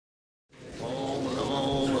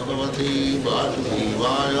Shri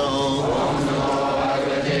Vasudevaya.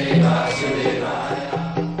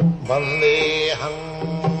 Vandeham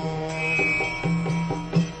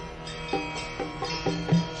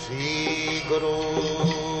Shri Guru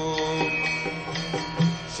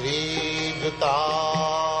Shri Juta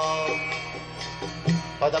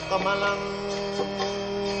Padakamalam.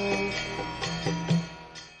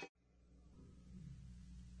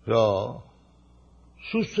 So,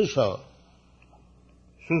 Sususa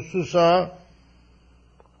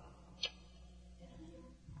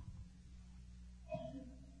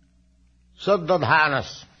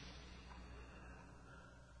Saddadhanas.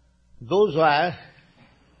 Those who are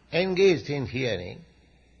engaged in hearing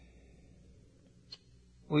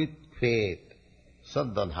with faith,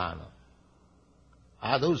 Saddadhana.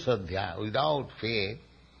 Adu Sadhya, without faith,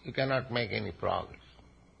 you cannot make any progress.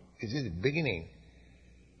 This is the beginning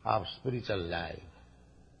of spiritual life.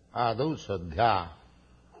 Adu Sadhya.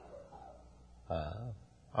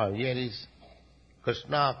 Here is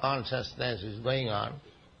Krishna consciousness is going on.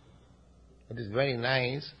 It is very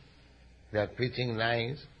nice. They are preaching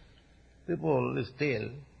nice. People still,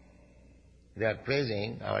 they are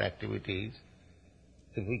praising our activities.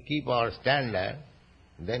 If we keep our standard,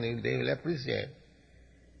 then they will appreciate.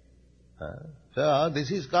 So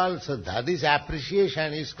this is called Shraddha. This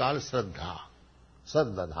appreciation is called Shraddha.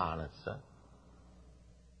 Saddadhana.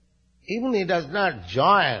 Even he does not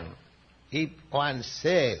join if one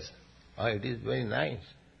says, oh, it is very nice.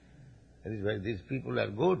 It is very, these people are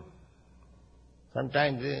good.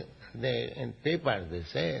 Sometimes they in papers they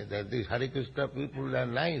say that these Hare Krishna people are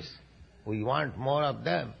nice. We want more of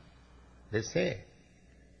them. They say.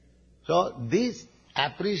 So this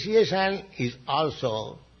appreciation is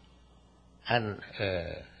also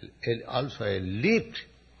also a lift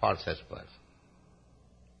for such person.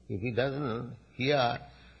 If he doesn't hear,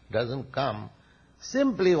 doesn't come,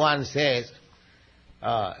 simply one says,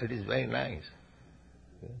 it is very nice.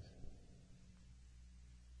 Yes.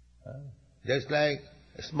 Just like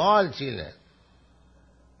small children,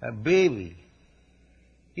 a baby,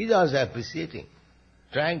 he is also appreciating,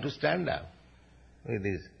 trying to stand up with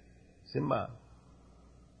his Simba.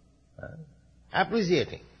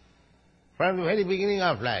 Appreciating. From the very beginning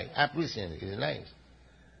of life, appreciation is nice.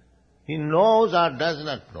 He knows or does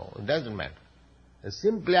not know, it doesn't matter. The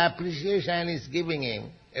simple appreciation is giving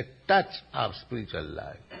him a touch of spiritual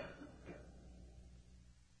life.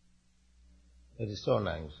 It is so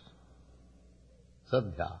nice.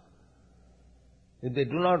 Saddha. If they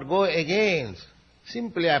do not go against,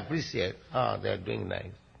 simply appreciate, they are doing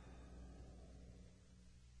nice.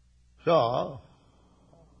 So,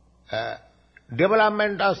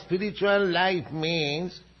 development of spiritual life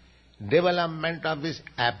means development of this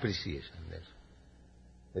appreciation.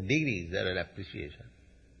 The degree is there, appreciation.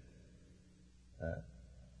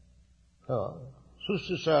 So,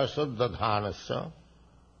 Sususa Saddadhanasya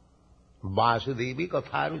Vasudevi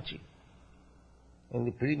Katharuchi. In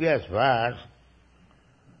the previous verse,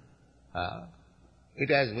 it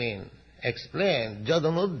has been explained,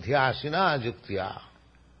 Jadanudhyasina Juktya.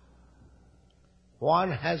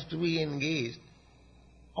 One has to be engaged,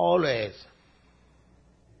 always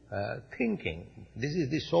thinking, this is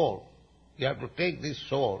the soul. You have to take this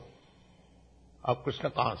soul of Krishna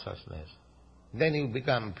consciousness. Then you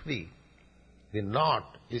become free. The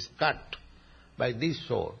knot is cut by this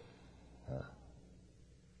soul.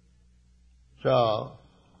 So,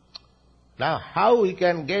 now how we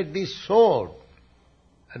can get this soul,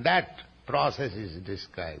 that process is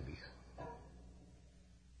described here.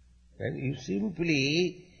 And you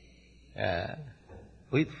simply,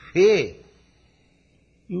 with faith,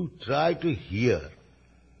 you try to hear.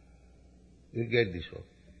 You get this soul.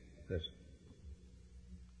 Yes.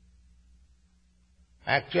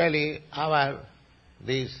 Actually,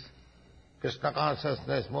 this Krishna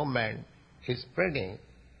consciousness movement is spreading.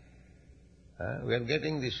 We are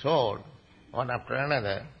getting the soul, one after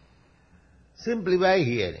another, simply by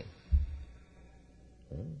hearing.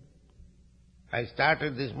 I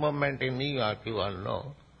started this movement in New York, you all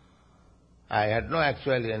know. I had no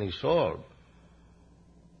actually any soul.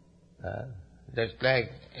 Just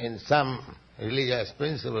like in some religious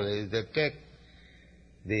principles, they take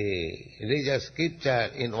the religious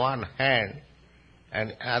scripture in one hand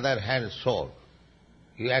and other hand soul.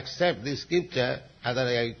 You accept the scripture,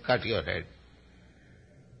 otherwise I cut your head.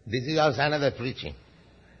 This is also another preaching.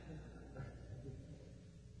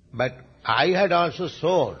 But I had also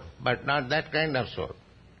soul, but not that kind of soul.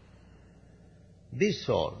 This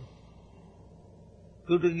soul,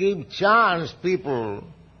 to give chance people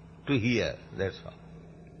to hear, that's all.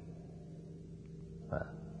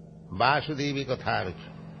 Vasudevi Katharuchi.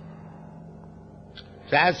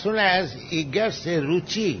 So as soon as he gets a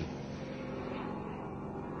ruchi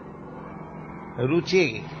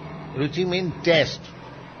means taste.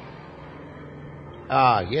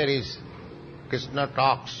 Here is Krishna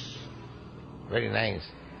talks, very nice.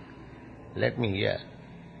 Let me hear.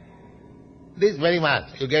 This very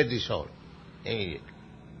much, you get the sword immediately.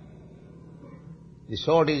 The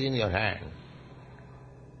sword is in your hand.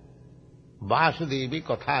 Vasudevi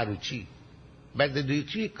katha ruchi. But the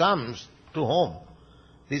ruchi comes to whom?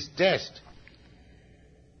 This taste.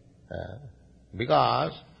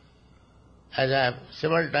 Because, as I have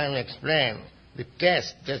several times explained, the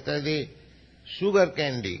taste, just as the sugar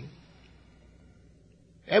candy,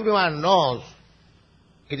 everyone knows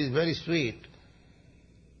it is very sweet.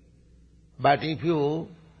 But if you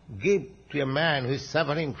give to a man who is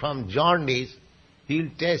suffering from jaundice, he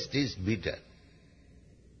will taste is bitter.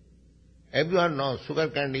 Everyone knows sugar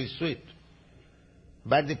candy is sweet.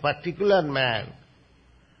 But the particular man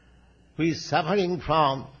who is suffering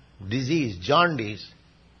from disease, jaundice,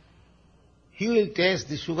 he will taste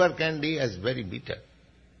the sugar candy as very bitter.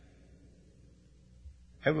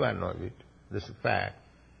 Everyone knows it. This is a fact.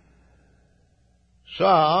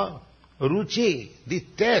 So, ruchi, the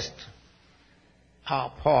taste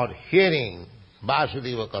for hearing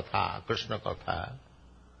Vasudeva Katha, Krishna Katha,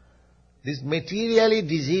 this materially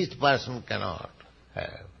diseased person cannot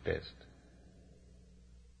have taste.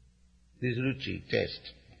 This ruchi,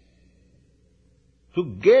 taste. To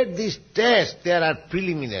get this taste, there are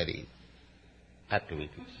preliminary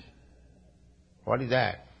activities. What is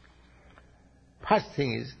that? First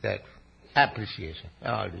thing is that appreciation.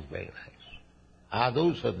 Oh, it is very nice.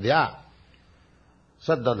 Adu sadhya,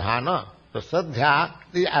 saddadhana. So sadhya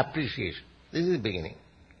is appreciation. This is the beginning.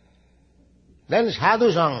 Then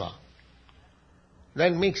sadhu sangha.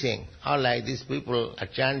 Then mixing. All like these people are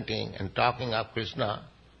chanting and talking of Krishna.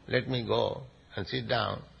 Let me go and sit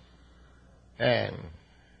down and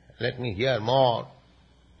let me hear more.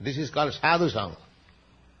 This is called sadhu sangha.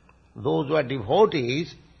 Those who are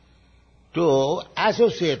devotees, to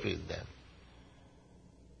associate with them.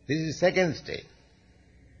 This is the second stage.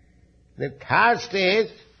 The third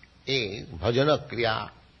stage is bhajana kriya.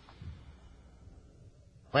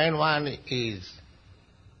 When one is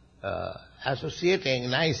associating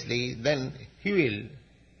nicely, then he will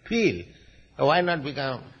feel, why not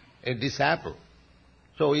become a disciple?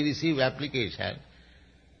 So we receive application.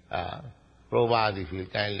 Prabhupada, if you will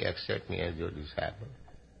kindly accept me as your disciple.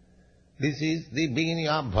 This is the beginning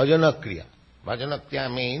of bhajana kriya. Bhajana kriya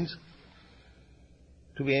means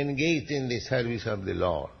to be engaged in the service of the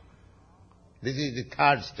Lord. This is the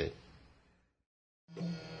third step.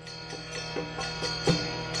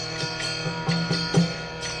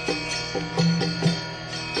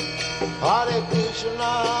 Hare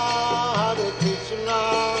Krishna,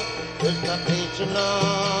 Krishna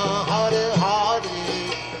Krishna,